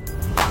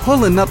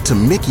Pulling up to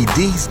Mickey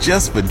D's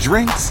just for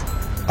drinks?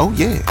 Oh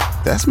yeah,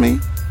 that's me.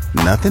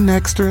 Nothing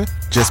extra,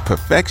 just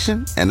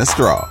perfection and a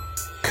straw.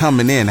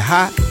 Coming in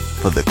hot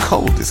for the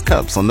coldest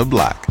cups on the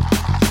block.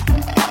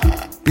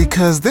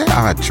 Because there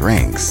are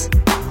drinks.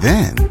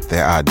 Then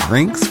there are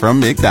drinks from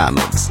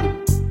McDonald's.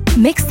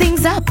 Mix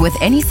things up with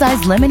any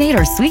size lemonade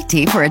or sweet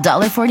tea for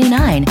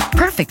 $1.49.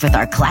 Perfect with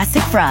our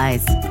classic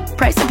fries.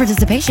 Price and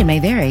participation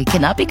may vary.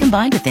 Cannot be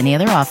combined with any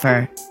other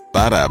offer.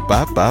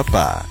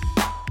 Ba-da-ba-ba-ba.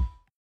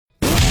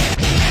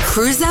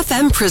 Cruise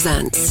FM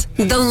presents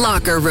The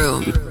Locker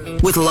Room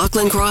with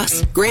Lachlan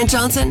Cross, Grant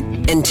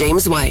Johnson, and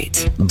James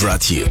White.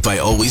 Brought to you by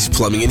Always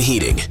Plumbing and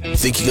Heating.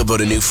 Thinking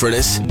about a new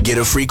furnace? Get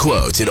a free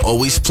quote at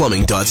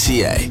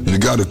alwaysplumbing.ca. You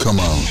gotta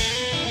come on.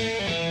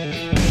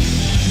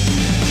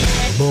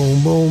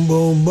 Boom, boom,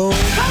 boom, boom.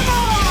 Come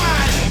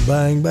on!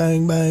 Bang,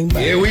 bang, bang,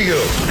 bang. Here we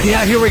go.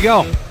 Yeah, here we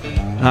go.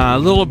 A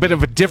little bit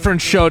of a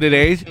different show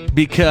today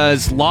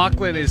because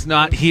Lachlan is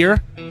not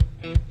here.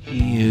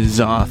 He is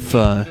off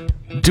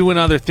doing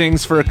other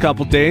things for a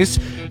couple days.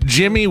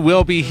 Jimmy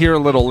will be here a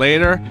little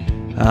later.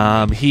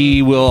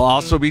 He will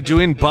also be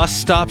doing bus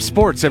stop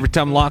sports every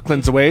time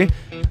Lachlan's away.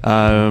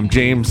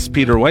 James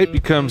Peter White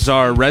becomes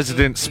our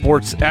resident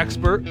sports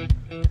expert,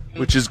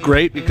 which is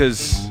great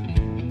because,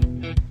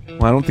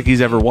 well, I don't think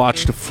he's ever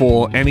watched a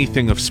full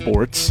anything of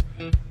sports.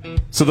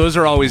 So those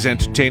are always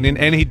entertaining,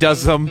 and he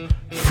does them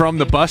from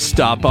the bus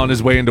stop on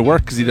his way into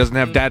work because he doesn't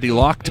have Daddy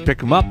Locke to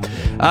pick him up.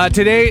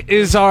 Today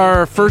is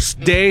our first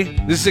day.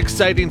 This is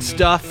exciting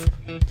stuff.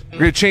 We're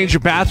going to change your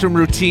bathroom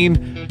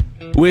routine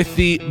with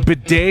the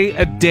bidet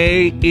a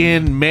day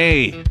in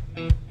May.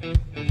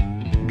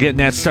 Getting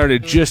that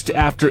started just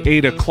after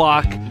 8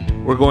 o'clock.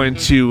 We're going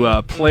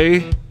to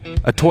play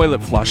a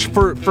toilet flush.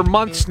 For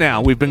months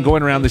now, we've been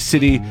going around the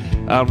city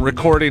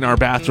recording our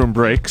bathroom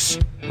breaks,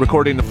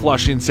 recording the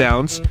flushing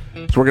sounds.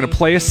 So we're going to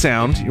play a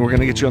sound, and we're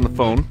going to get you on the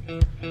phone,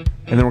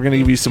 and then we're going to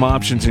give you some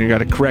options, and you got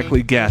to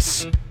correctly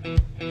guess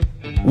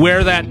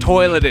where that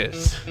toilet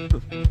is.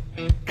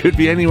 Could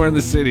be anywhere in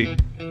the city.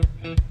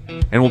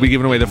 And we'll be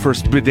giving away the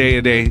first bidet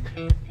a day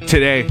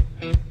today.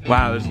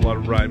 Wow, there's a lot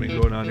of rhyming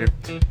going on here.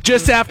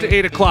 Just after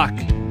 8 o'clock,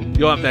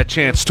 you'll have that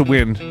chance to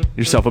win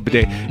yourself a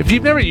bidet. If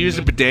you've never used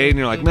a bidet and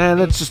you're like, man,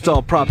 that's just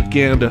all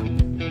propaganda,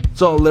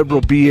 it's all liberal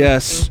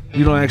BS,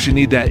 you don't actually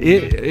need that,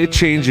 it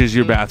changes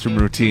your bathroom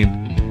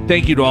routine.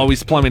 Thank you to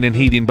Always Plumbing and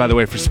Heating, by the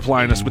way, for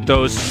supplying us with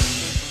those.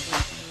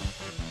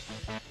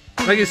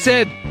 Like I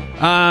said,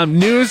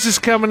 news is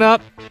coming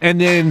up, and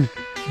then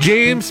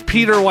James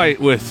Peter White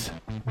with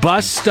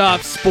Bus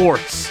Stop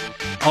Sports.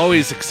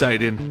 Always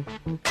exciting.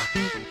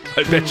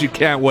 I bet you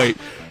can't wait.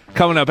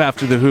 Coming up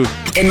after the hoop.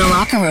 In the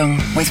Locker Room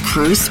with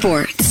Cruise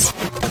Sports.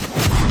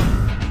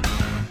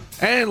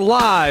 And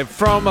live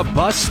from a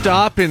bus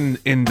stop in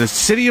the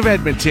city of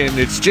Edmonton,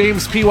 it's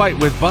James P. White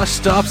with Bus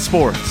Stop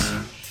Sports.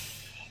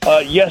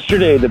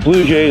 Yesterday, the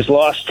Blue Jays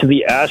lost to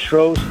the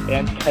Astros,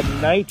 and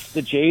tonight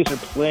the Jays are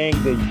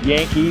playing the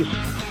Yankees.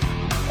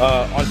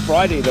 On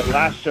Friday, the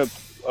last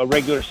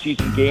regular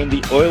season game,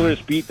 the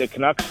Oilers beat the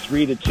Canucks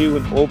 3-2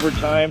 in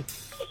overtime,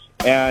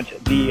 and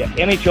the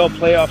NHL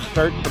playoffs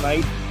start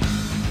tonight.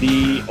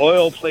 The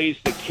Oil plays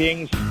the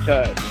Kings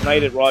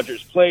tonight at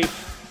Rogers Place,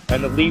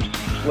 and the Leafs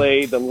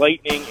play the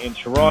Lightning in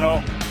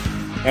Toronto.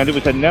 And it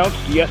was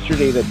announced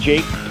yesterday that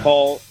Jake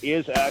Paul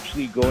is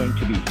actually going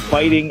to be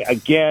fighting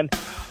again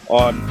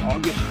on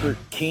August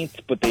 13th,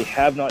 but they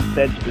have not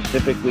said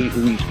specifically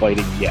who he's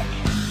fighting yet.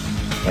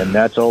 And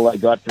that's all I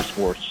got for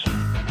sports.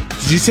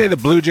 Did you say the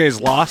Blue Jays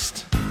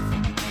lost?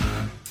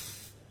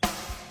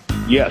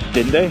 Yes,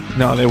 didn't they?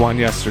 No, they won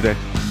yesterday.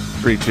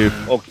 3-2.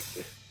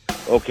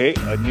 Okay,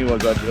 I knew I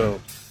got to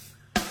go.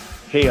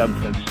 Hey, I'm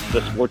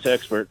the sports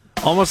expert.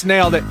 Almost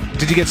nailed it.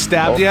 Did you get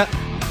stabbed yet?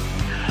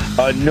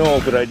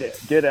 No, but I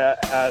did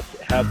have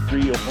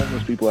 3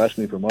 homeless people ask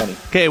me for money.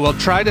 Okay, well,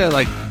 try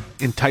to,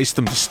 entice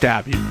them to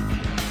stab you.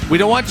 We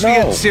don't want you to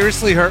get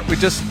seriously hurt. We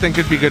just think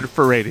it'd be good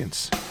for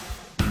ratings.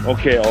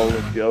 Okay,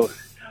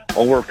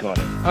 I'll work on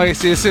it. Okay,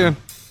 see you soon.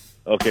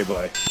 Okay,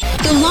 bye.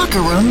 The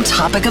Locker Room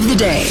topic of the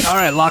day. All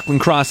right, Lachlan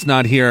Cross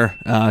not here.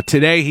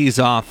 Today he's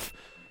off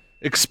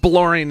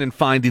exploring and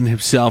finding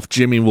himself.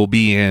 Jimmy will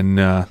be in,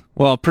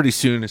 pretty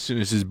soon as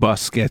his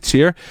bus gets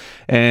here.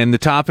 And the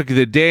topic of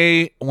the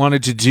day,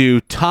 wanted to do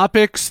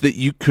topics that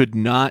you could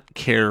not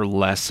care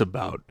less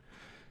about.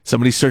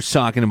 Somebody starts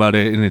talking about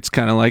it, and it's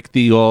kind of like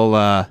the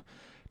old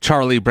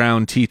Charlie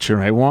Brown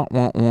teacher. I want.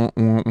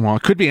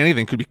 Could be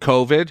anything. Could be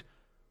COVID.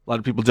 A lot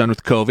of people done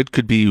with COVID.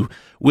 Could be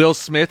Will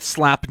Smith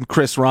slapping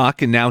Chris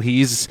Rock, and now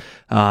he's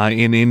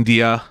in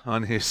India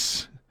on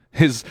his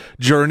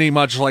journey,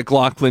 much like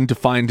Lachlan, to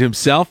find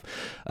himself.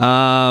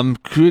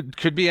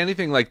 Could be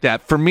anything like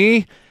that. For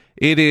me,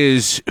 it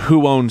is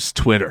who owns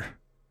Twitter.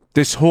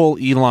 This whole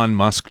Elon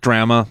Musk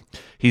drama.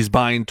 He's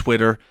buying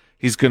Twitter.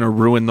 He's going to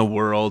ruin the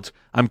world.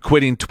 I'm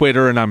quitting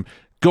Twitter and I'm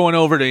going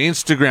over to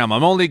Instagram.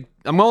 I'm only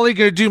going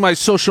to do my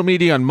social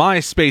media on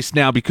MySpace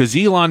now because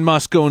Elon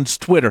Musk owns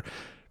Twitter.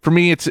 For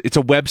me, it's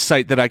a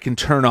website that I can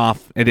turn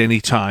off at any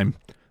time.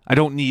 I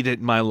don't need it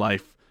in my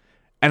life.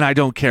 And I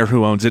don't care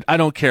who owns it. I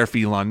don't care if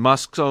Elon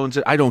Musk owns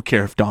it. I don't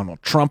care if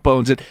Donald Trump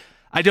owns it.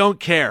 I don't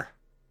care.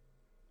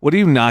 What do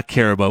you not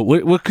care about?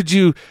 What could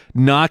you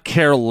not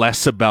care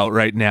less about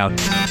right now?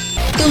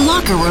 The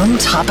Locker Room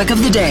Topic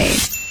of the Day.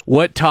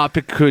 What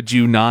topic could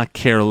you not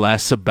care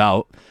less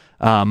about?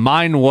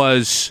 Mine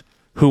was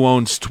who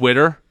owns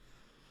Twitter.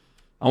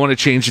 I want to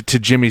change it to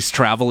Jimmy's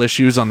travel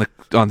issues on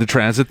the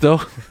transit,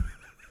 though.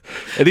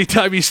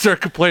 Anytime you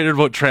start complaining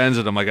about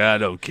transit, I'm like, I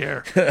don't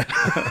care.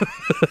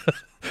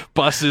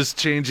 Buses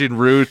changing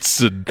routes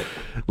and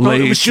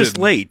late. It was just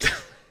late.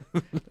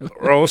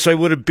 Or else I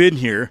would have been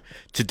here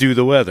to do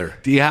the weather.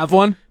 Do you have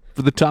one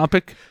for the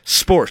topic?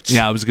 Sports.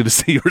 Yeah, I was going to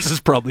say yours is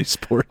probably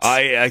sports.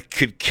 I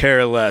could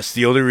care less.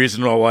 The only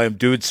reason why I'm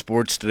doing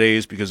sports today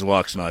is because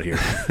Locke's not here.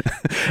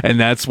 And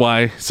that's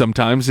why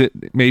sometimes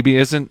it maybe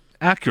isn't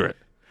accurate.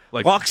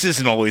 Like Locke's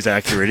isn't always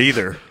accurate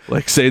either.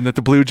 Like saying that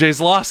the Blue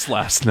Jays lost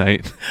last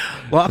night.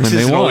 Locke's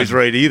isn't always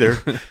right either.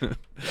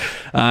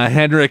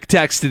 Henrik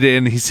texted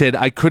in. He said,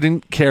 I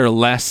couldn't care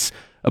less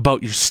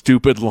about your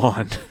stupid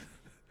lawn.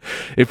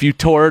 If you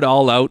tore it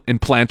all out and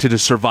planted a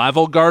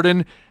survival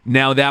garden,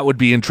 now that would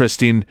be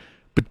interesting.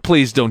 But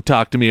please don't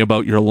talk to me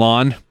about your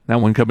lawn. That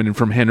one coming in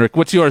from Henrik.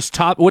 What's yours?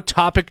 What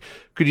topic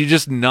could you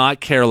just not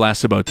care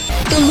less about?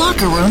 The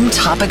Locker Room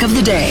Topic of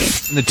the Day.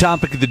 And the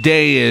topic of the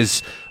day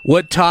is,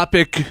 what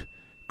topic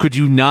could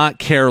you not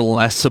care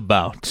less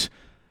about?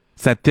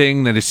 It's that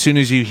thing that as soon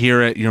as you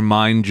hear it, your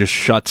mind just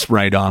shuts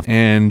right off.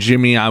 And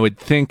Jimmy, I would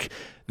think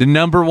the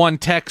number one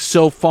text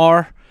so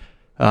far,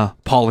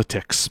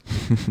 politics.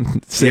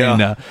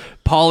 Saying,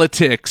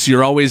 politics,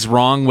 you're always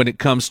wrong when it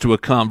comes to a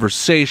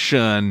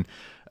conversation.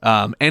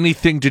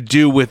 Anything to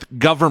do with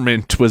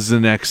government was the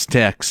next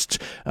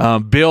text.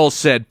 Bill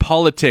said,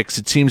 politics.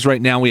 It seems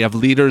right now we have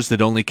leaders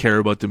that only care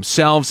about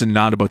themselves and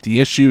not about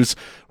the issues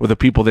or the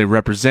people they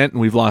represent,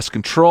 and we've lost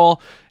control.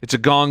 It's a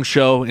gong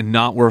show and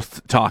not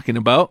worth talking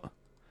about.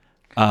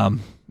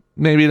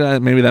 Maybe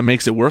that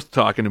makes it worth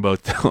talking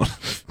about, though,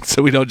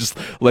 so we don't just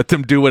let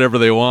them do whatever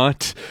they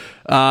want.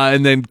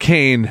 And then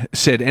Kane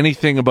said,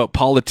 anything about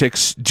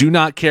politics, do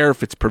not care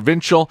if it's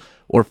provincial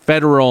or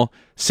federal.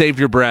 Save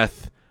your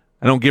breath.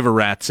 I don't give a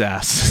rat's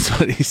ass. That's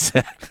what he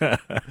said.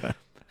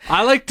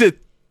 I like to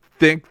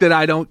think that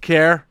I don't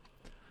care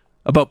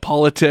about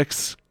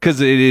politics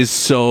because it is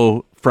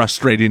so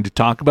frustrating to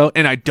talk about,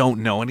 and I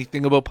don't know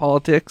anything about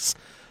politics.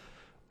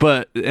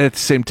 But at the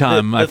same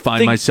time, I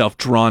find myself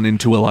drawn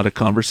into a lot of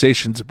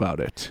conversations about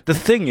it. The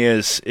thing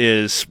is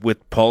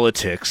with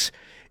politics,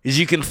 is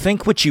you can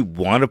think what you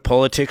want of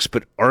politics,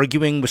 but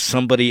arguing with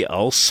somebody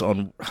else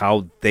on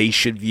how they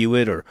should view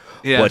it or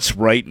what's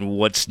right and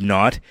what's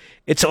not,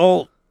 it's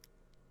all,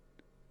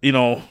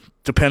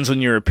 depends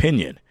on your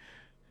opinion.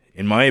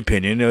 In my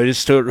opinion, it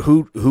is to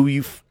who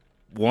you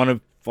want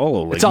to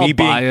follow. Like it's all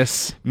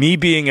bias. Me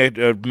being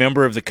a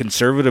member of the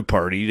Conservative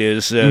Party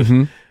is,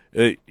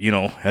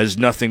 has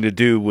nothing to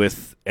do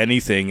with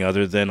anything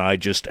other than I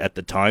just, at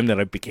the time that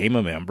I became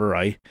a member,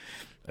 I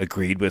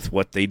agreed with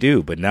what they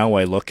do. But now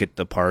I look at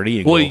the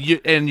party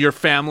and and your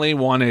family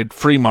wanted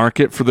free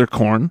market for their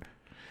corn.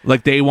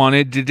 Like they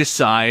wanted to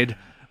decide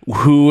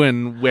who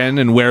and when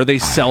and where they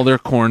sell their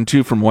corn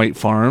to from white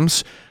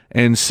farms.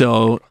 And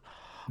so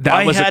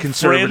that was a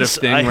conservative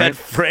thing, right? I had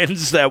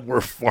friends that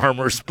were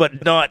farmers,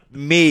 but not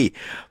me.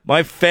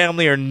 My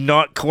family are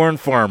not corn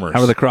farmers.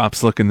 How are the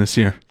crops looking this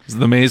year? Is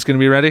the maize going to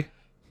be ready?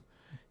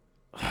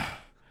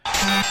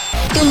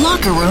 The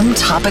Locker Room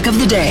Topic of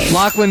the Day.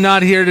 Lachlan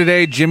not here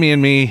today. Jimmy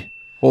and me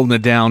holding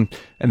it down.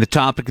 And the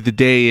topic of the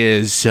day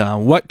is,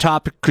 what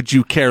topic could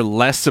you care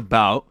less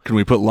about? Can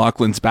we put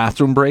Lachlan's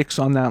bathroom breaks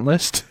on that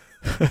list?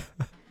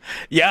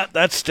 Yeah,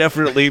 that's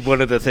definitely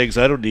one of the things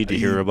I don't need to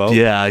hear about.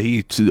 Yeah,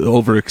 he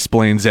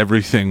over-explains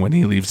everything when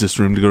he leaves this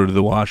room to go to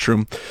the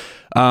washroom.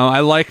 I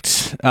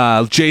liked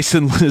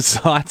Jason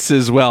Lizotz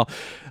as well.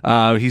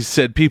 He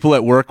said people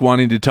at work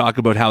wanting to talk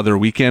about how their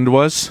weekend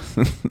was.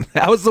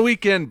 How was the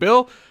weekend,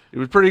 Bill? It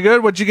was pretty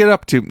good. What'd you get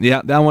up to?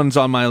 Yeah, that one's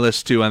on my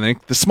list too, I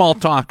think. The small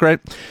talk, right?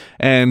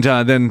 And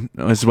then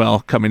as well,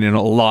 coming in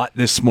a lot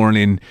this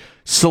morning,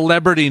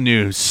 celebrity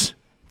news.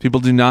 People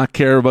do not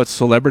care about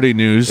celebrity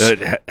news.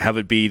 Have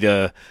it be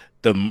the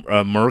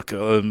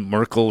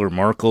Merkel or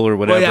Markle or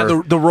whatever. Well,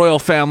 yeah, the royal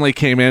family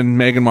came in,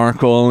 Meghan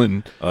Markle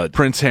and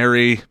Prince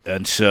Harry.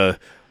 And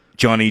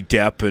Johnny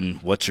Depp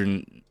and what's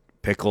her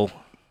Pickle.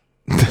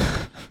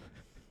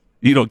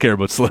 You don't care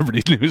about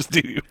celebrity news,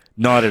 do you?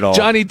 Not at all.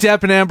 Johnny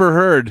Depp and Amber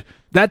Heard.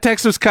 That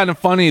text was kind of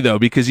funny, though,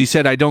 because he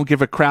said, I don't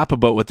give a crap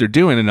about what they're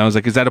doing. And I was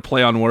like, is that a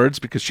play on words?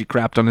 Because she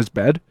crapped on his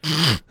bed?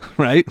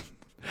 Right?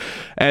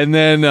 And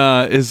then,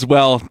 as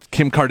well,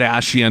 Kim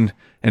Kardashian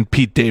and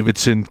Pete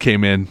Davidson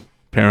came in.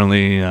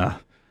 Apparently, I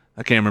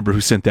can't remember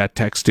who sent that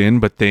text in,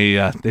 but they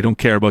don't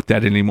care about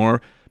that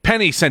anymore.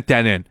 Penny sent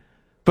that in.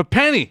 But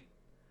Penny,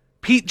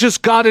 Pete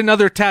just got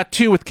another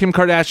tattoo with Kim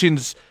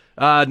Kardashian's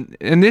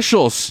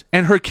initials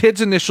and her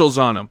kids' initials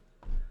on them.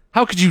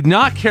 How could you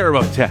not care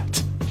about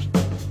that?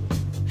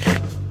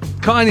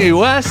 Kanye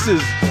West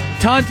is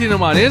taunting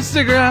him on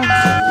Instagram.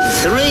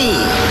 3,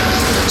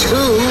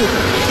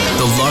 2...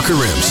 The Locker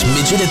Room's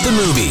Midget at the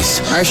Movies.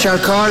 I shall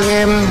call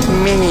him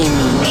Mini.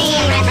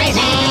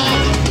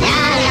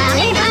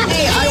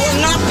 I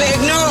will not be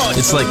ignored.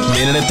 It's like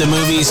Minute at the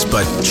Movies,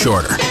 but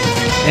shorter.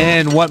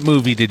 And what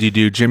movie did you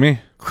do,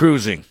 Jimmy?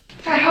 Cruising.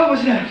 What the hell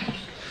was that?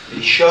 Did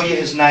he show you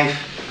his knife?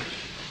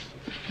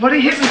 What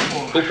did he hit me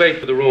for? Who paid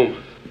for the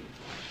room?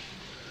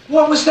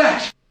 What was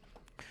that?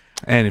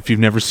 And if you've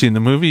never seen the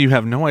movie, you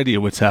have no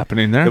idea what's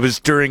happening there. It was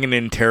during an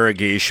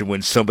interrogation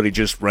when somebody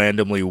just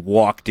randomly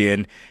walked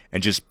in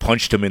and just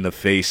punched him in the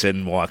face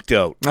and walked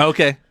out.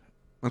 Okay.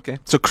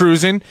 So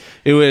Cruising,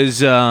 it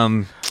was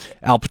Al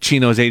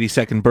Pacino's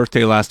 82nd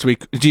birthday last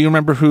week. Do you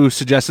remember who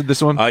suggested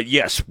this one?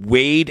 Yes,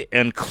 Wade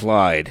and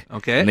Clyde.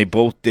 Okay. And they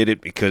both did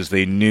it because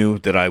they knew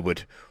that I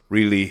would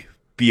really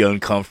be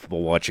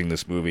uncomfortable watching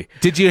this movie.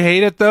 Did you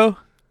hate it, though?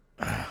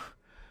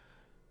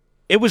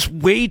 It was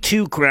way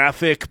too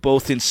graphic,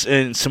 both in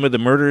some of the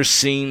murder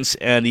scenes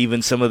and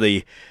even some of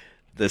the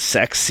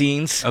sex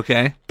scenes.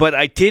 Okay. But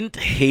I didn't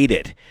hate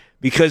it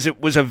because it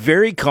was a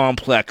very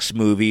complex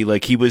movie.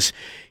 Like he was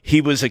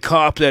a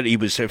cop that he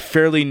was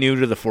fairly new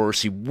to the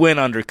force. He went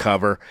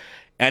undercover,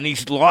 and he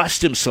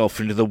lost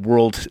himself into the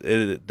world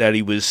that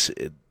he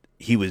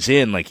was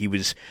in. Like he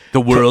was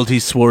the world he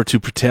swore to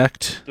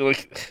protect.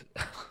 Like,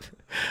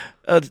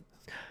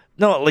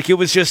 no, like it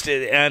was just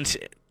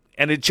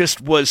and it just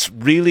was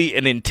really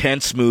an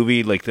intense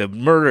movie. Like the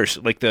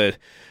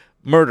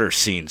murder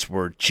scenes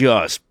were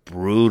just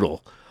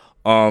brutal.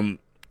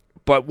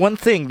 But one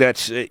thing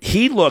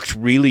he looked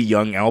really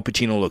young. Al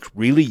Pacino looked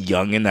really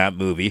young in that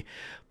movie,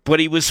 but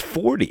he was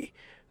 40.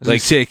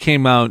 Like say it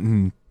came out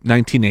in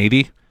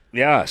 1980.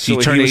 Yeah, so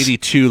he turned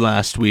 82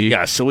 last week.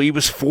 Yeah, so he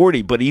was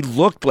 40, but he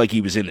looked like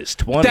he was in his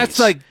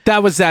 20s.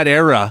 That was that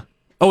era.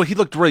 Oh, he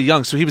looked really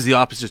young, so he was the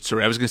opposite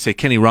story. I was going to say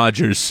Kenny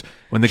Rogers,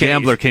 when The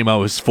Gambler came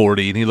out, was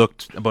 40, and he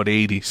looked about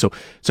 80. So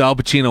Al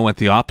Pacino went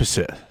the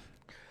opposite.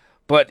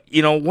 But,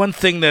 one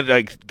thing that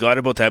I got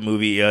about that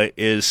movie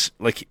is,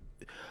 like,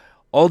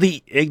 all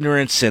the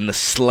ignorance and the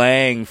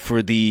slang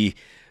for the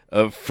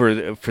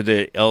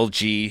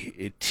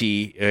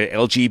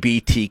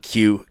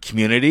LGBTQ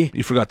community.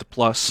 You forgot the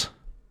plus.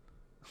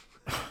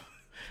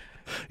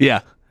 Yeah.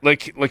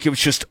 Like it was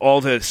just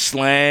all the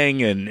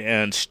slang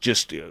and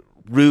just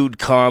rude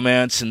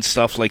comments and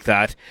stuff like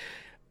that.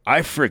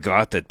 I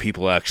forgot that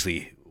people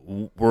actually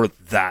were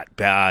that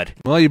bad.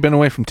 Well, you've been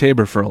away from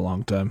Tabor for a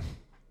long time.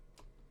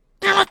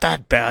 They're not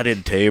that bad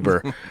in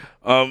Tabor.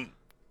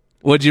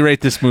 What'd you rate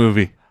this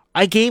movie?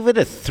 I gave it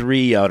a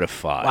 3 out of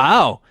 5.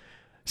 Wow.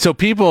 So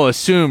people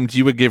assumed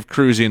you would give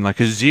Cruising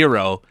like a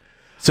 0.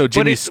 So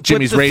Jimmy's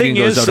rating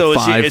goes out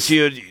of 5.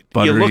 You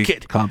look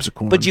at cobs of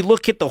corn. But you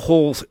look at the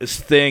whole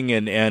thing,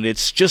 and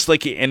it's just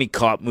like any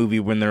cop movie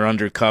when they're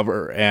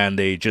undercover and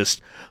they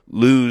just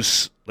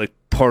lose like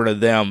part of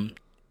them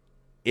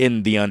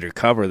in the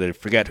undercover. They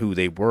forget who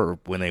they were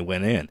when they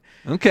went in.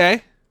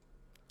 Okay.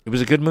 It was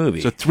a good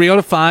movie. So 3 out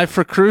of 5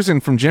 for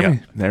Cruising from Jimmy.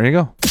 Yeah. There you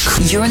go.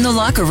 You're in the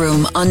Locker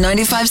Room on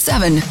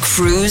 95.7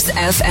 Cruise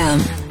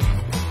FM.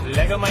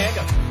 Lego my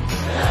ego.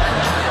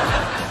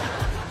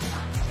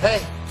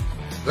 Hey,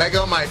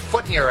 Lego my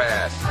foot in your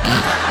ass.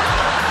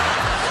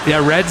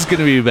 Yeah, Red's going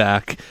to be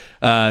back.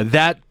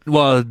 That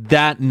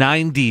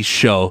 90s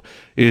show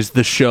is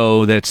the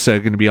show that's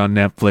going to be on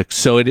Netflix.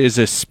 So it is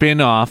a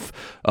spin-off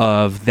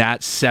of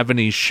that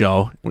 70s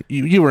show.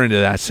 You were into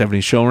that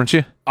 70s show, weren't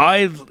you?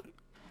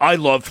 I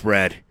loved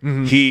Red.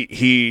 Mm-hmm.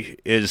 He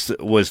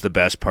was the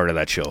best part of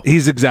that show.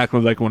 He's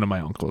exactly like one of my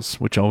uncles,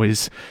 which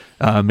always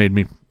made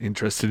me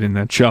interested in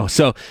that show.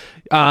 So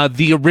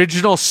the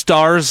original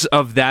stars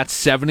of that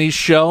 70s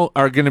show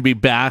are going to be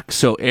back.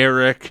 So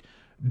Eric,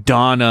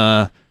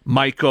 Donna,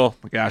 Michael,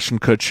 like Ashton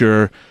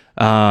Kutcher,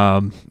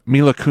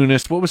 Mila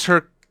Kunis. What was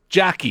her?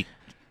 Jackie.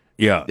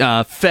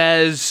 Yeah.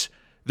 Fez.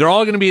 They're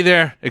all going to be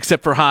there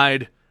except for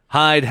Hyde.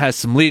 Hyde has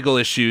some legal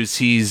issues.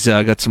 He's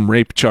got some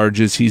rape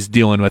charges he's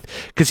dealing with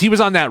because he was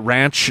on that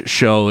ranch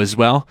show as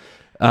well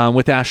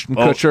with Ashton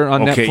Kutcher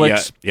on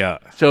Netflix. Yeah.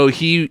 So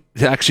he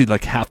actually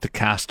like half the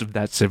cast of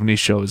that 70s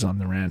show is on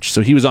the ranch.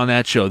 So he was on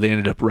that show. They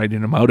ended up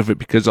writing him out of it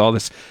because all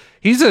this.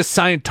 He's a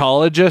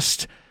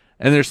Scientologist,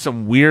 and there's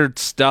some weird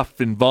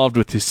stuff involved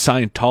with his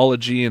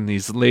Scientology and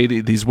these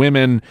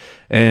women,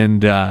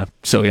 and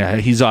so yeah,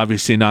 he's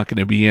obviously not going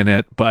to be in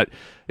it, but.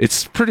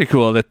 It's pretty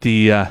cool that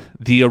the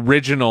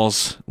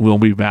originals will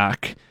be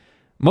back.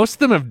 Most of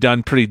them have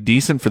done pretty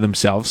decent for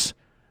themselves.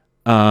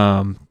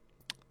 Topher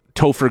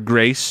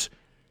Grace,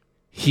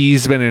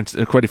 he's been in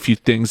quite a few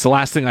things. The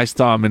last thing I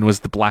saw him in was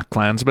The Black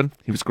Klansman.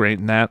 He was great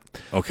in that.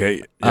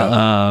 Okay.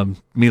 Yeah.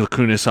 Mila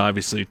Kunis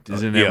obviously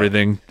is in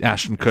everything.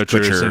 Ashton Kutcher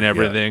is in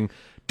everything. Yeah.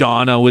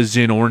 Donna was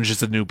in Orange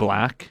is the New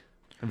Black.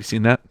 Have you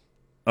seen that?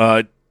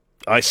 I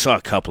saw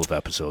a couple of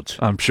episodes.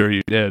 I'm sure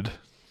you did.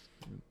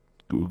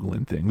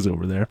 Googling things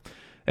over there.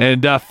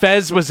 And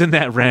Fez was in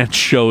that ranch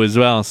show as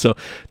well. So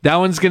that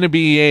one's going to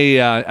be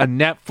a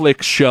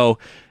Netflix show.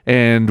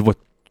 And what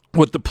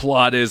the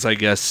plot is, I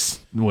guess,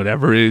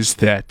 whatever, is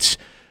that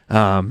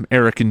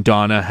Eric and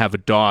Donna have a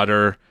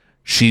daughter.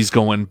 She's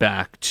going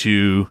back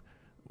to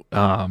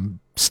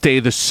stay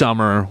the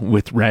summer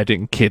with Red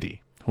and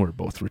Kitty, who are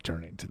both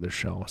returning to the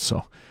show. So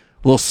a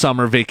little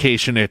summer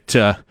vacation at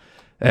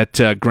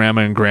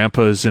Grandma and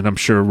Grandpa's, and I'm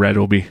sure Red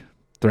will be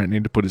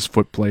threatening to put his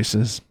foot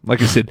places.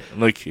 Like I said,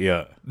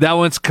 that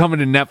one's coming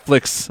to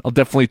Netflix. I'll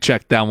definitely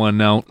check that one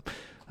out.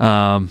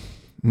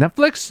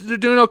 Netflix, they're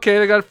doing okay.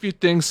 They got a few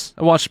things.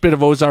 I watched a bit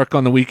of Ozark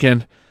on the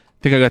weekend.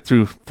 I think I got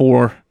through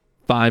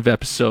 4-5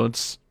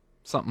 episodes,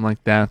 something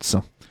like that.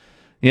 So,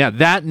 yeah,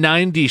 that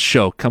 90s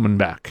show coming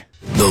back.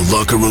 The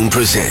Locker Room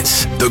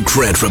presents The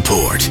Grant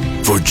Report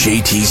for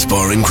JT's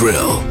Bar and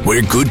Grill,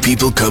 where good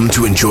people come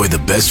to enjoy the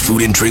best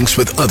food and drinks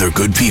with other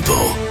good people.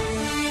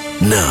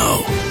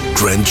 Now,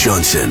 Grant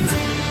Johnson.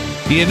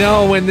 You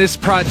know, when this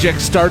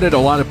project started, a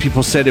lot of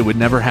people said it would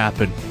never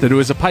happen, that it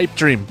was a pipe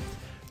dream,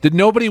 that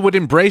nobody would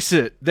embrace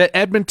it, that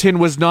Edmonton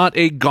was not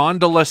a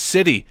gondola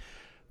city.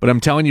 But I'm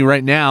telling you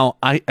right now,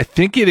 I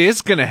think it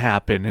is going to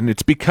happen, and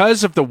it's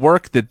because of the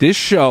work that this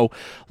show,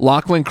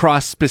 Lachlan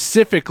Cross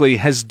specifically,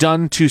 has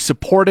done to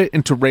support it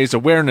and to raise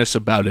awareness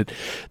about it.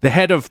 The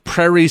head of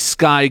Prairie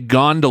Sky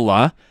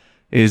Gondola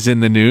is in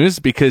the news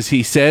because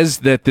he says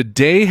that the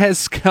day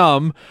has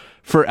come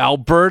for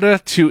Alberta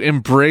to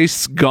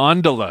embrace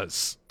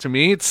gondolas. To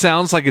me, it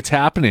sounds like it's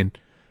happening.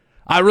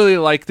 I really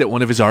like that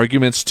one of his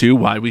arguments, too,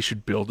 why we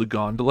should build a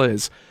gondola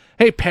is,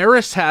 hey,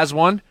 Paris has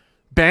one,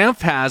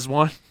 Banff has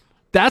one.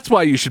 That's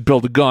why you should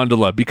build a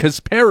gondola,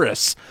 because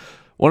Paris,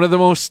 one of the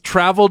most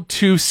traveled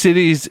to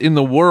cities in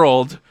the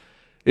world,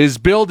 is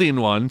building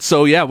one.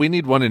 So, yeah, we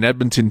need one in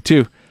Edmonton,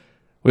 too.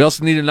 We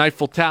also need an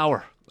Eiffel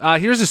Tower.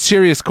 Here's a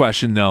serious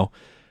question, though.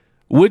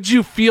 Would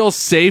you feel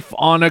safe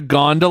on a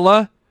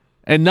gondola?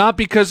 And not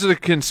because of the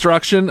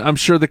construction. I'm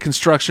sure the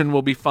construction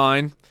will be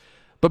fine.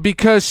 But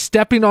because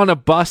stepping on a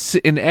bus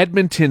in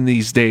Edmonton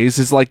these days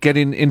is like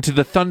getting into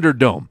the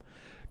Thunderdome.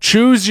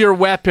 Choose your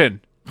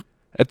weapon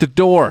at the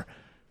door.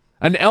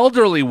 An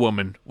elderly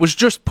woman was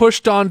just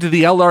pushed onto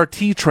the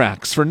LRT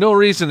tracks for no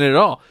reason at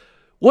all.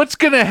 What's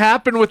going to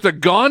happen with the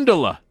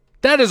gondola?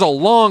 That is a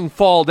long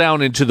fall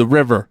down into the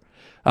river.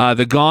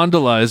 The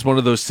gondola is one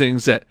of those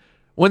things that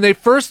when they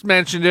first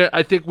mentioned it,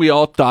 I think we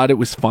all thought it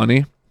was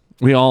funny.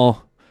 We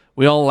all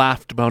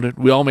laughed about it.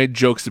 We all made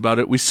jokes about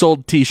it. We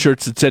sold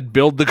T-shirts that said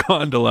 "Build the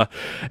Gondola,"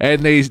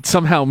 and they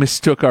somehow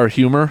mistook our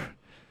humor,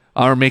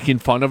 our making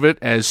fun of it,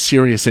 as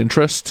serious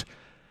interest.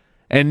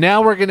 And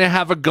now we're going to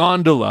have a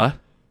gondola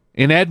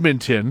in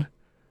Edmonton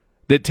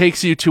that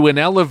takes you to an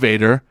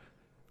elevator,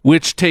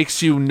 which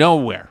takes you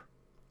nowhere.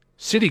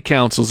 City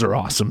councils are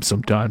awesome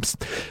sometimes.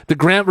 The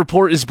Grant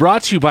Report is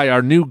brought to you by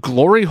our new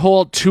Glory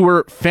Hole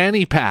Tour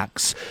fanny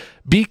packs.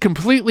 Be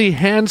completely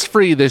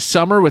hands-free this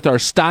summer with our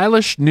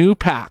stylish new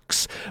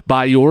packs.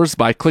 Buy yours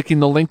by clicking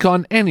the link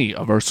on any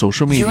of our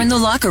social media. You're in the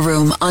Locker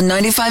Room on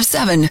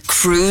 95.7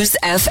 Cruise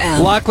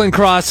FM. Lachlan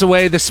Cross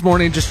away this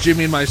morning, just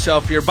Jimmy and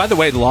myself here. By the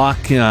way,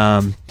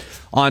 Lach,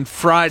 on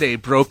Friday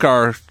broke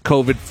our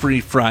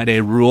COVID-free Friday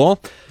rule.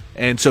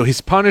 And so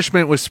his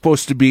punishment was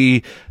supposed to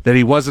be that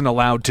he wasn't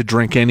allowed to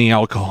drink any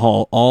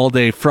alcohol all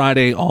day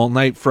Friday, all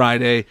night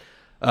Friday.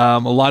 A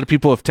lot of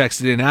people have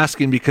texted in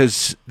asking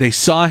because they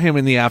saw him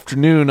in the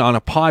afternoon on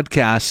a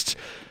podcast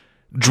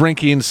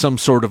drinking some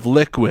sort of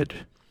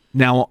liquid.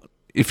 Now,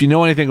 if you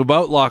know anything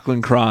about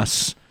Lachlan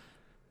Cross,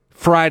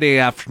 Friday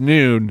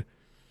afternoon,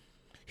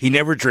 he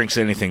never drinks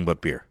anything but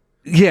beer.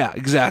 Yeah,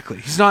 exactly.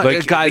 He's not a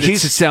guy that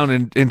sits down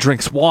and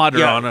drinks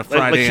water on a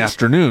Friday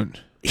afternoon.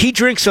 He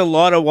drinks a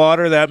lot of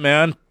water, that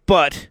man,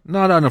 but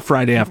not on a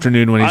Friday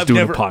afternoon when he's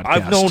doing a podcast.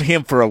 I've known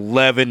him for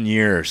 11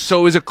 years. So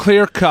it was a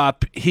clear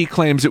cup. He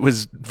claims it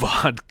was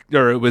vodka,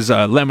 or it was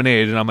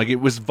lemonade, and I'm like, it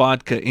was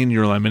vodka in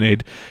your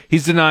lemonade.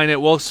 He's denying it.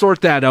 We'll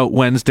sort that out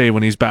Wednesday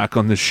when he's back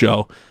on the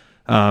show,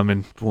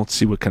 and we'll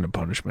see what kind of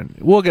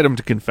punishment. We'll get him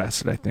to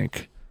confess it, I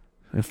think.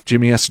 If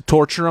Jimmy has to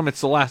torture him,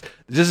 it's the last.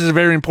 This is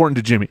very important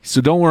to Jimmy,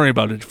 so don't worry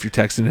about it if you're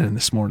texting in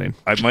this morning.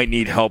 I might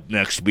need help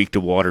next week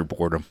to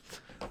waterboard him.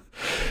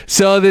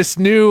 So this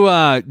new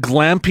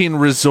glamping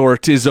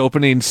resort is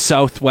opening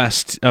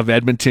southwest of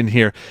Edmonton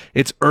here.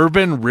 It's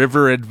Urban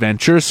River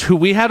Adventures, who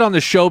we had on the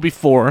show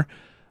before.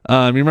 You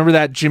remember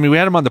that, Jimmy? We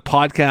had him on the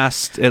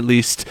podcast, at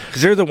least.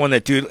 Because they're the one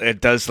that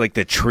does like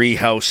the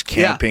treehouse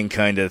camping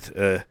kind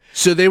of...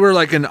 So they were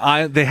like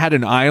they had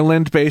an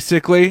island,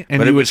 basically.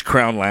 But it was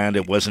Crown land.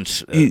 It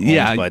wasn't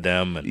owned by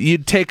them.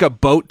 You'd take a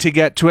boat to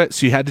get to it,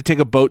 so you had to take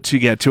a boat to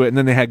get to it, and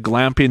then they had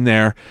glamping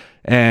there.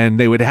 And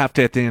they would have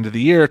to, at the end of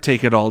the year,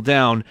 take it all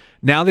down.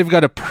 Now they've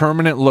got a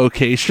permanent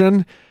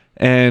location,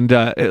 and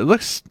it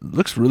looks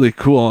really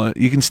cool.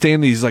 You can stay in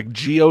these like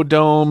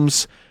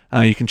geodomes.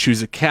 You can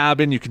choose a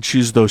cabin. You can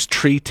choose those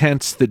tree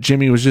tents that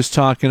Jimmy was just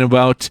talking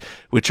about,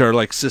 which are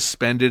like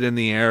suspended in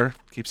the air.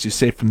 Keeps you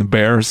safe from the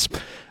bears.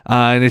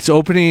 And it's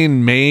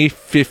opening May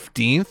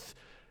 15th.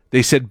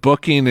 They said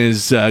booking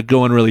is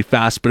going really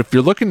fast. But if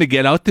you're looking to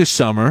get out this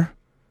summer,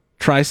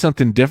 try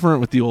something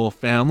different with the old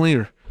family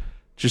or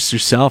just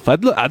yourself,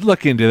 I'd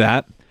look into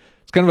that.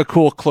 It's kind of a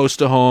cool, close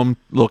to home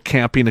little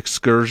camping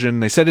excursion.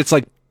 They said it's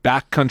like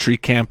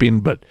backcountry camping,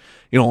 but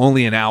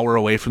only an hour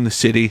away from the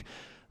city.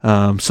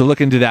 So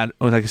look into that.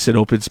 Like I said,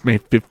 opens May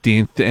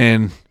 15th.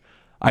 And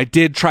I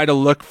did try to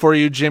look for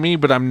you, Jimmy,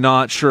 but I'm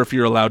not sure if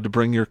you're allowed to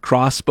bring your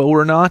crossbow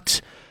or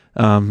not,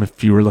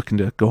 if you were looking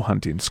to go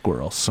hunting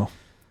squirrels. So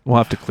we'll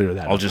have to clear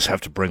that I'll up. just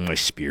have to bring my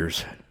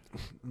spears.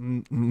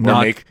 I'm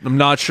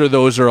not sure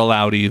those are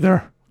allowed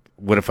either.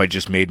 What if I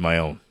just made my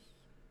own?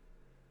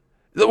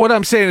 What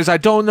I'm saying is I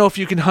don't know if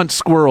you can hunt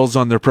squirrels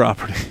on their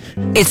property.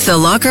 It's the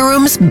Locker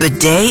Room's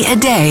bidet a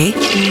day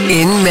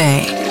in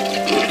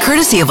May.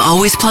 Courtesy of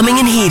Always Plumbing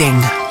and Heating.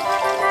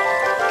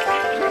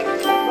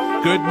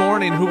 Good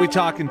morning. Who we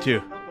talking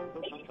to?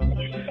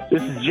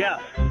 This is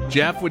Jeff.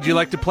 Jeff, would you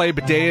like to play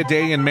bidet a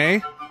day in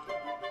May?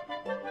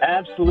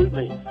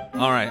 Absolutely.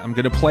 All right, I'm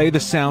going to play the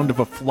sound of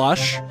a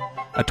flush,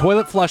 a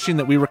toilet flushing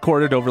that we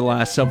recorded over the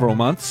last several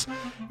months.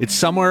 It's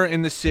somewhere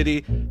in the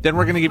city. Then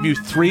we're going to give you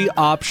 3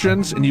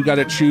 options, and you got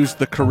to choose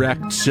the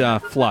correct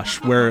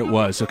flush, where it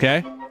was,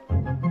 okay?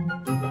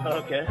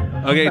 Okay.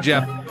 Okay,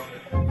 Jeff.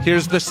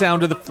 Here's the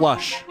sound of the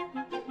flush.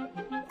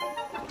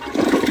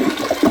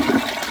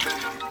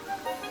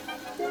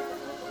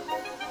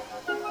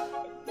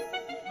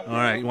 All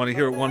right, you want to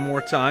hear it one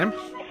more time?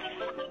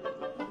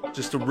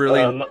 Just a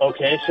really...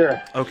 okay,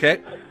 sure. Okay.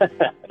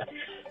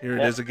 Here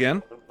it is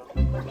again.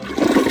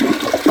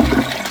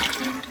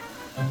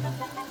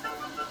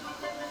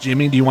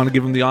 Jimmy, do you want to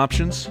give him the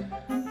options?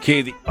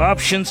 Okay, the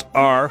options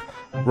are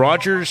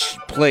Rogers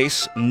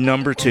Place,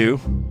 number 2,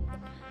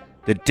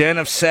 The Den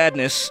of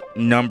Sadness,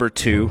 number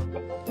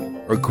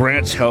 2, or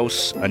Grant's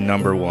House, a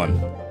number 1.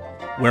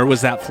 Where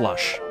was that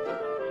flush?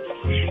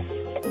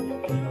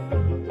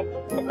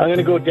 I'm going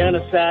to go Den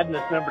of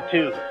Sadness, number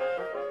 2.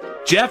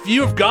 Jeff,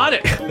 you've got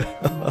it.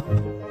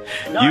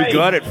 Nice. You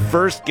got it,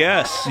 first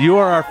guess. You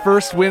are our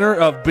first winner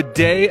of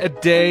Bidet a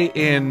Day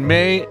in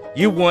May.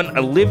 You won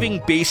a Living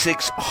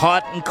Basics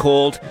hot and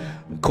cold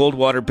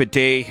water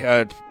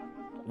bidet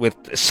with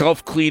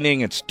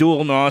self-cleaning. It's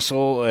dual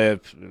nozzle,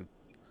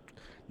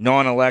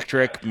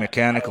 non-electric,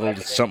 mechanical,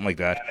 something like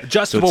that.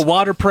 Adjustable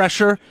water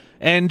pressure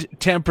and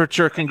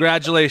temperature.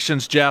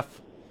 Congratulations, Jeff.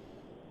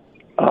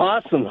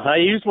 Awesome. I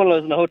used one of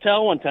those in the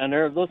hotel one time.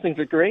 Those things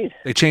are great.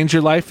 They change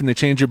your life and they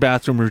change your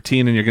bathroom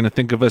routine, and you're going to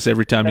think of us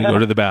every time you go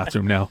to the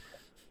bathroom now.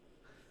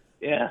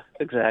 Yeah,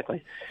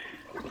 exactly.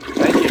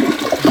 Thank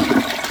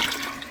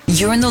you.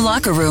 You're in the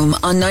Locker Room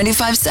on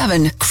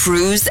 95.7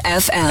 Cruise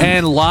FM.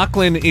 And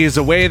Lachlan is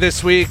away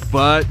this week,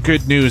 but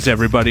good news,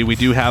 everybody. We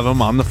do have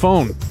him on the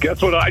phone.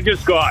 Guess what I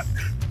just got?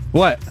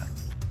 What?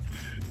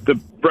 The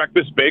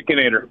breakfast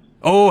Baconator.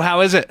 Oh,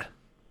 how is it?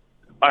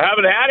 I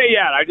haven't had it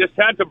yet. I just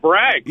had to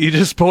brag. You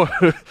just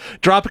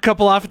drop a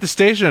couple off at the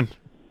station.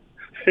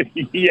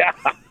 Yeah.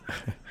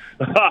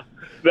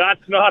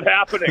 That's not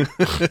happening.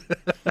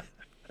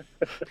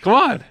 Come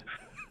on.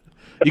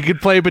 You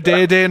could play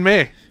Bidet a Day in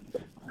May.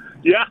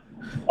 Yeah.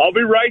 I'll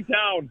be right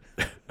down.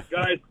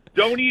 Guys,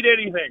 don't eat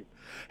anything.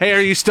 Hey, are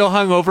you still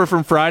hungover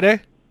from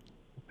Friday?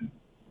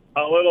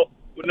 A little.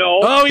 No.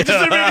 Oh, he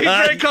just admitted he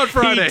drank on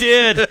Friday. He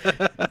did.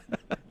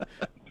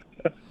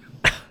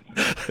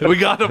 We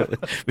got him.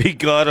 We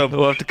got him.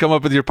 We'll have to come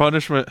up with your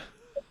punishment.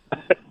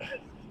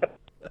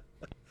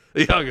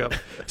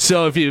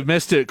 So if you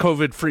missed it,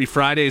 COVID-free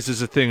Fridays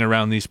is a thing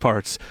around these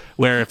parts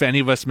where if any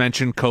of us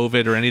mention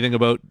COVID or anything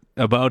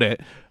about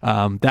it,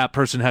 that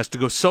person has to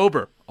go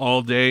sober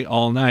all day,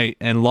 all night.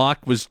 And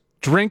Locke was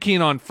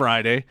drinking on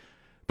Friday,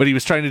 but he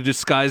was trying to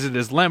disguise it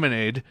as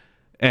lemonade.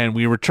 And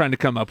we were trying to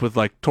come up with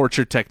like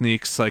torture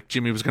techniques, like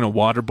Jimmy was going to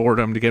waterboard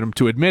him to get him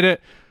to admit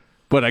it.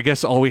 But I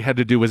guess all we had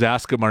to do was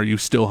ask him, "Are you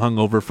still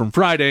hungover from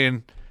Friday?"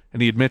 And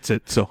he admits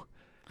it. So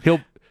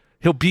he'll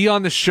be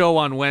on the show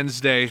on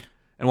Wednesday,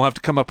 and we'll have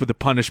to come up with a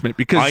punishment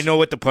because I know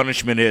what the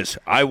punishment is.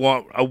 I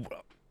want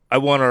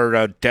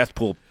our death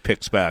pool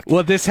picks back.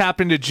 Well, this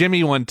happened to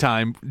Jimmy one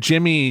time.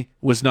 Jimmy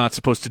was not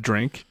supposed to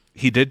drink.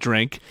 He did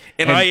drink,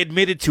 and I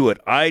admitted to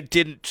it. I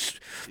didn't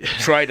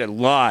try to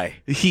lie.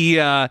 He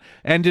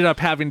ended up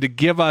having to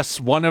give us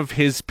one of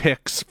his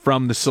picks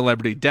from the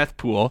celebrity death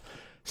pool.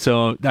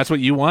 So that's what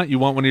you want? You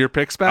want one of your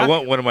picks back? I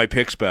want one of my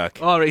picks back.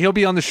 All right, he'll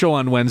be on the show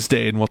on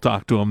Wednesday, and we'll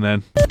talk to him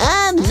then.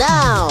 And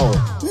now,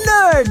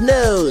 Nerd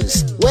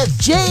News with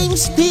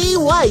James P.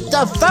 White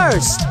the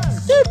First.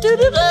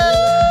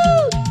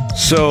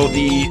 So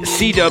the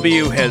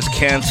CW has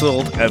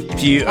canceled a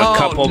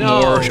couple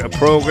more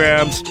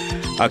programs.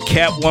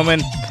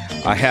 Catwoman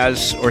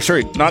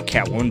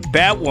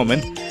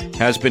Batwoman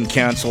has been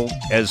canceled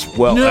as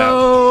well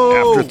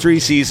after 3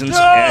 seasons.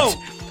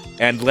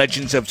 And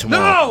Legends of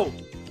Tomorrow. No!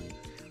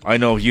 I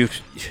know you.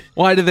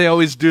 Why do they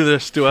always do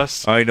this to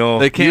us? I know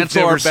they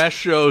cancel our best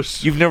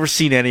shows. You've never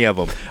seen any of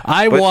them.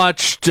 I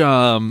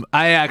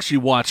actually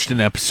watched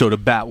an episode of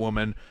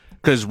Batwoman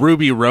because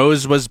Ruby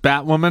Rose was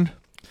Batwoman,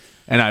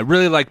 and I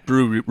really liked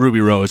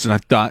Ruby Rose. And I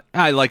thought,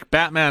 I like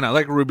Batman. I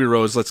like Ruby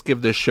Rose. Let's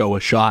give this show a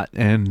shot.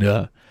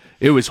 And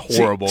it was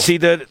horrible. See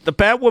the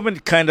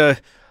Batwoman kind of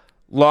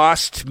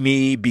lost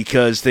me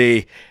because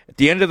at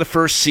the end of the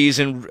first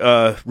season,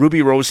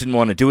 Ruby Rose didn't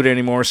want to do it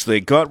anymore, so they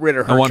got rid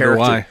of her character.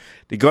 Why.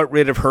 They got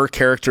rid of her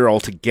character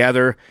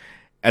altogether,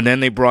 and then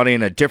they brought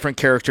in a different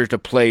character to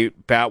play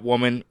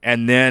Batwoman,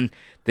 and then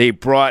they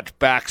brought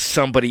back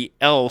somebody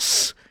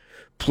else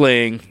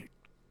playing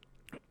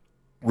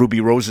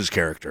Ruby Rose's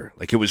character.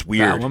 Like, it was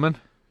weird. Batwoman?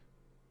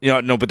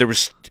 No, but there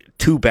was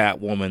 2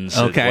 Batwomans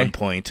at one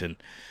point, and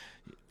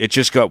it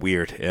just got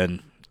weird,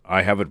 and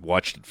I haven't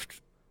watched it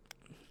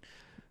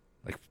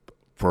like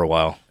for a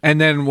while. And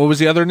then what was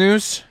the other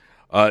news?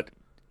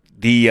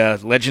 The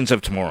Legends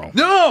of Tomorrow.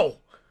 No!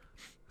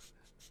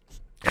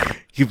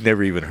 You've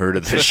never even heard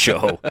of this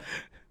show.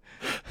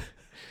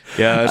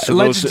 Yeah, so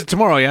Legends of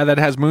Tomorrow, yeah, that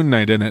has Moon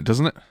Knight in it,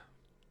 doesn't it?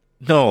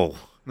 No.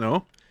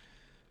 No?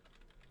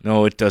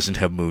 No, it doesn't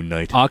have Moon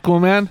Knight.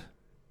 Aquaman?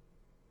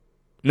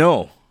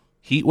 No.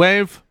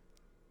 Heatwave?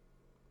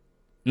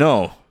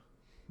 No.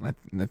 I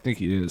think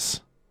he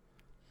is.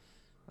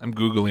 I'm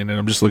Googling it.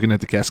 I'm just looking at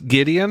the cast.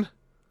 Gideon?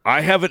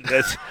 I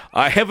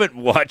haven't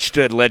watched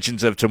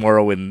Legends of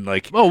Tomorrow in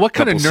like. Oh, what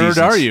kind of nerd seasons.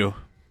 are you?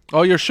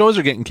 All your shows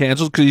are getting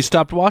canceled because you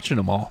stopped watching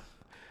them all.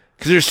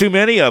 Because there's too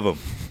many of them,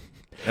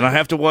 and I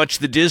have to watch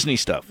the Disney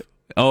stuff.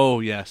 Oh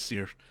yes,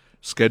 your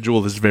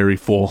schedule is very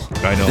full.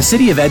 I know. The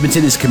City of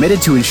Edmonton is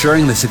committed to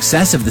ensuring the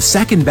success of the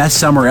second best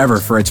summer ever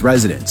for its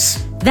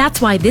residents.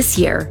 That's why this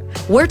year,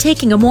 we're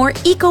taking a more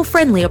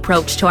eco-friendly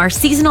approach to our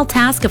seasonal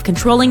task of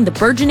controlling the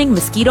burgeoning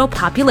mosquito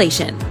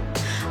population.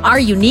 Our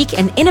unique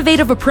and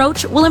innovative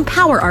approach will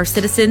empower our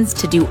citizens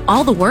to do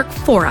all the work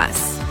for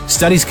us.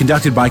 Studies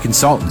conducted by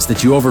consultants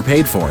that you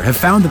overpaid for have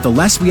found that the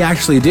less we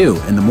actually do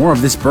and the more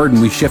of this burden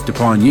we shift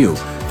upon you,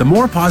 the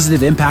more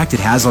positive impact it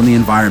has on the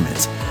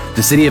environment.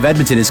 The City of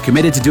Edmonton is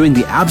committed to doing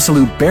the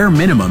absolute bare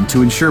minimum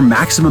to ensure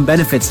maximum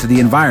benefits to the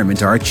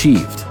environment are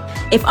achieved.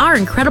 If our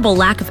incredible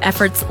lack of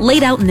efforts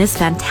laid out in this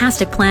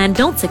fantastic plan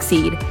don't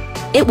succeed,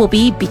 it will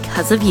be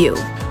because of you.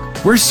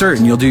 We're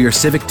certain you'll do your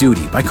civic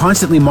duty by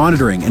constantly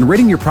monitoring and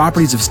ridding your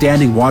properties of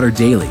standing water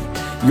daily.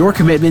 Your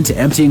commitment to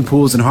emptying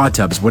pools and hot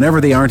tubs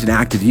whenever they aren't in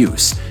active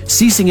use,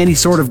 ceasing any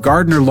sort of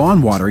garden or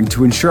lawn watering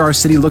to ensure our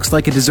city looks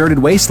like a deserted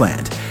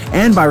wasteland,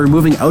 and by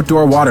removing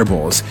outdoor water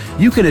bowls,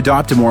 you can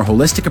adopt a more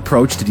holistic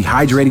approach to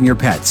dehydrating your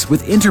pets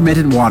with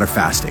intermittent water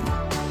fasting.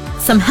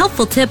 Some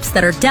helpful tips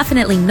that are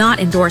definitely not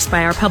endorsed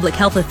by our public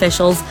health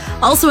officials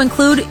also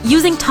include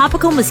using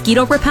topical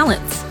mosquito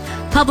repellents.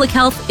 Public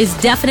Health is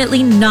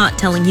definitely not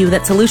telling you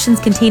that solutions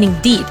containing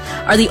DEET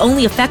are the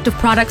only effective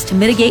products to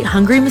mitigate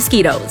hungry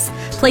mosquitoes.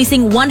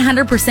 Placing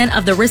 100%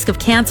 of the risk of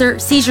cancer,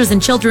 seizures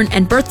in children,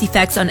 and birth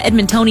defects on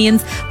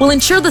Edmontonians will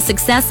ensure the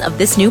success of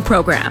this new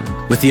program.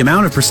 With the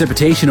amount of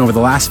precipitation over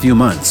the last few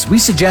months, we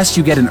suggest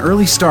you get an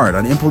early start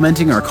on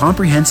implementing our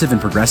comprehensive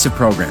and progressive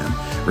program.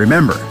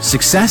 Remember,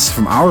 success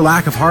from our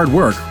lack of hard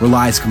work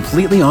relies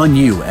completely on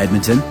you,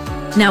 Edmonton.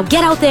 Now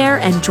get out there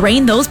and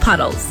drain those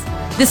puddles.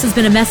 This has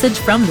been a message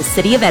from the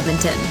City of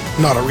Edmonton.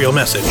 Not a real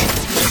message.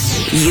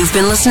 You've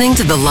been listening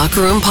to the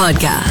Locker Room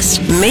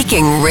Podcast,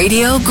 making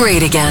radio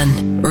great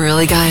again.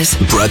 Really, guys?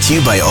 Brought to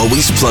you by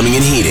Always Plumbing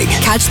and Heating.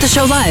 Catch the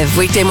show live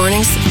weekday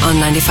mornings on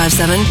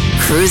 95.7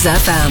 Cruise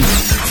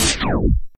FM.